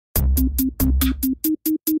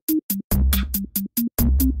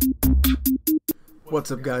What's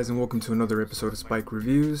up, guys, and welcome to another episode of Spike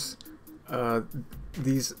Reviews.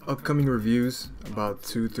 These upcoming reviews, about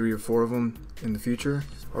 2, 3, or 4 of them in the future,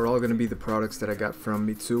 are all going to be the products that I got from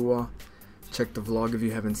Mitsuwa. Check the vlog if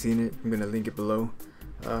you haven't seen it. I'm going to link it below.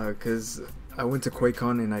 Because I went to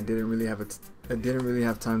QuakeCon and I didn't really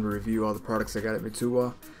have time to review all the products I got at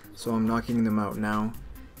Mitsuwa, so I'm knocking them out now.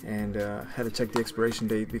 And had to check the expiration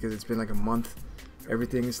date because it's been like a month.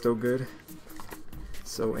 Everything is still good.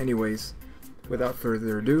 So anyways, without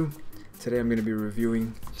further ado, today I'm going to be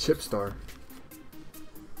reviewing Chipstar.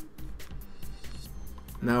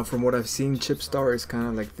 Now, from what I've seen, Chipstar is kind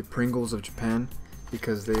of like the Pringles of Japan,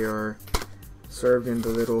 because they are served in the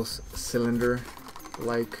little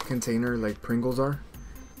cylinder-like container like Pringles are,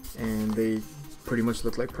 and they pretty much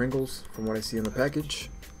look like Pringles from what I see in the package,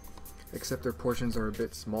 except their portions are a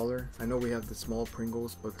bit smaller. I know we have the small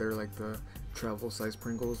Pringles, but they're like the travel size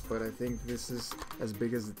Pringles, but I think this is as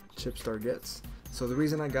big as Chipstar gets. So the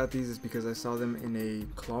reason I got these is because I saw them in a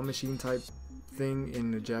claw machine type thing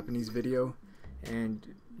in a Japanese video, and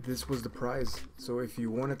this was the prize. So if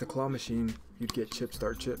you wanted the claw machine, you'd get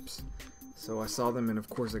Chipstar chips. So I saw them and of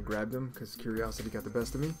course I grabbed them because curiosity got the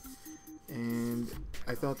best of me, and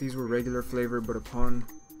I thought these were regular flavor, but upon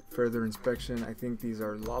further inspection I think these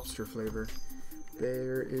are lobster flavor.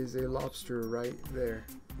 There is a lobster right there.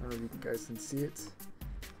 I don't know if you guys can see it.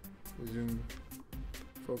 Zoom,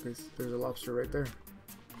 focus. There's a lobster right there.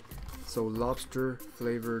 So lobster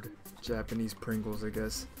flavored Japanese Pringles, I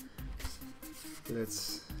guess.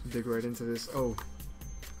 Let's dig right into this. Oh,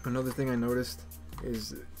 another thing I noticed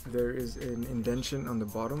is there is an indentation on the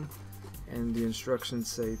bottom, and the instructions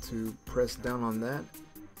say to press down on that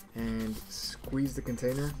and squeeze the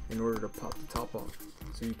container in order to pop the top off.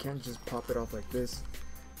 So you can't just pop it off like this.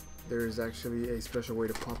 There is actually a special way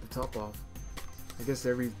to pop the top off. I guess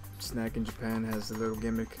every snack in Japan has a little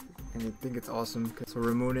gimmick, and I think it's awesome. So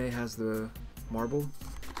Ramune has the marble,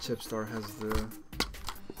 Chipstar has the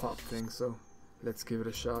pop thing, so let's give it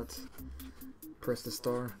a shot. Press the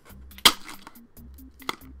star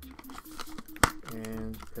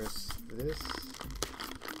and press this,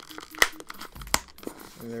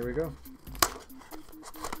 and there we go.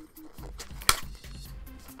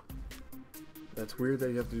 That's weird that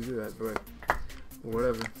you have to do that, but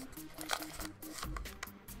whatever.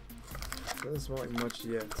 Doesn't smell like much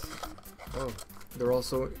yet. Oh, they're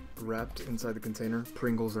also wrapped inside the container.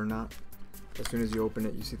 Pringles are not. As soon as you open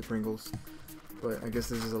it, you see the Pringles. But I guess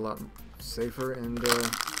this is a lot safer and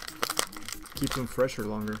keeps them fresher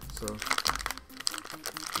longer. So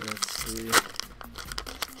let's see.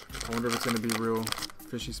 I wonder if it's gonna be real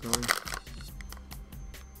fishy smelling.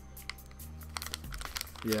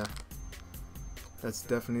 Yeah. That's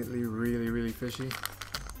definitely really fishy.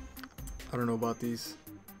 I don't know about these.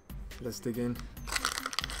 Let's dig in.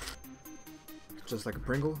 Just like a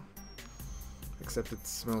Pringle, except it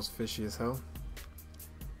smells fishy as hell.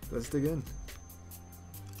 Let's dig in.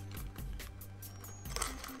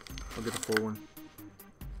 I'll get the full one.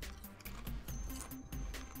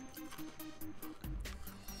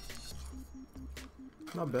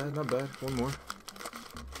 Not bad, not bad. One more.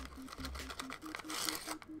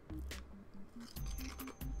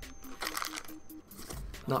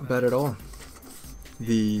 Not bad at all.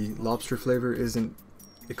 The lobster flavor isn't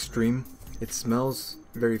extreme. It smells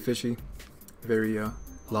very fishy, very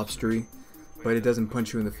lobstery, but it doesn't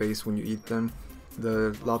punch you in the face when you eat them.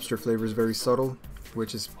 The lobster flavor is very subtle,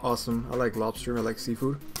 which is awesome. I like lobster, I like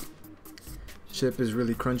seafood. Chip is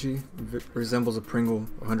really crunchy, resembles a Pringle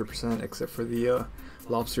 100%, except for the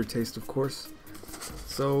lobster taste, of course.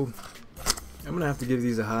 So I'm gonna have to give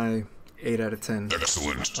these a high 8 out of 10.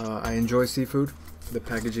 Excellent. I enjoy seafood. The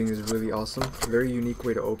packaging is really awesome. Very unique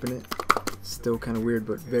way to open it. Still kind of weird,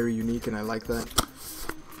 but very unique, and I like that.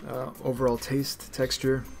 Overall taste,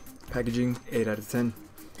 texture, packaging, 8 out of 10.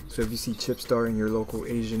 So if you see Chipstar in your local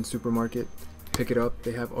Asian supermarket, pick it up.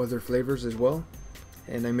 They have other flavors as well,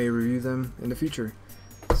 and I may review them in the future.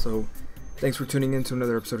 So thanks for tuning in to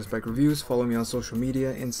another episode of Spike Reviews. Follow me on social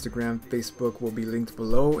media. Instagram, Facebook will be linked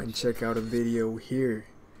below, and check out a video here.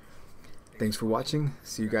 Thanks for watching.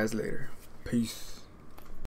 See you guys later. Peace.